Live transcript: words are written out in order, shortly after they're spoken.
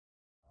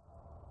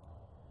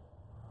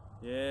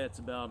Yeah, it's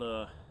about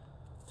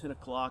 10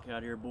 o'clock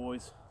out here,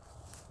 boys,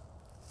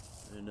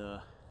 and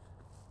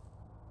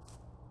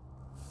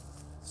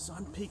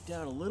sun peeked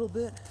out a little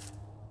bit.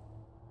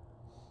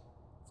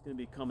 It's gonna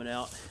be coming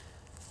out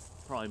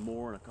probably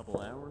more in a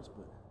couple hours,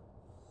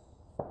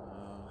 but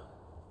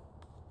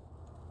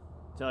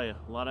tell you,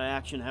 a lot of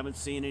action. Haven't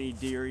seen any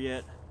deer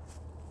yet.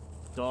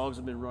 Dogs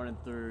have been running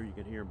through. You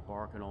can hear them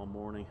barking all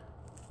morning.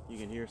 You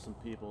can hear some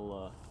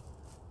people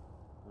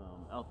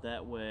out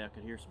that way. I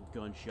could hear some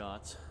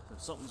gunshots. So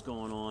something's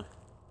going on.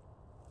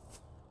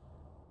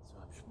 So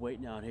I'm just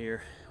waiting out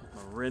here with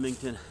my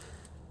Remington,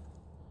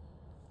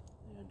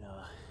 and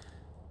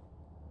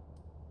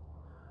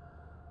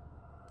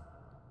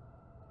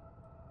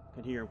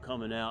can hear them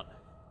coming out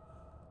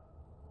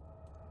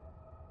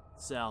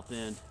south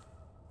end.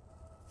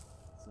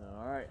 So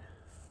all right.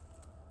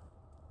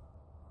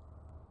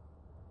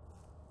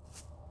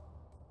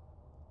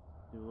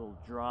 Do a little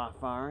dry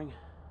firing.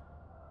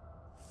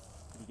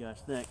 What do you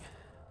guys think?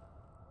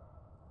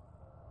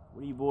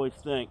 What do you boys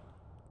think?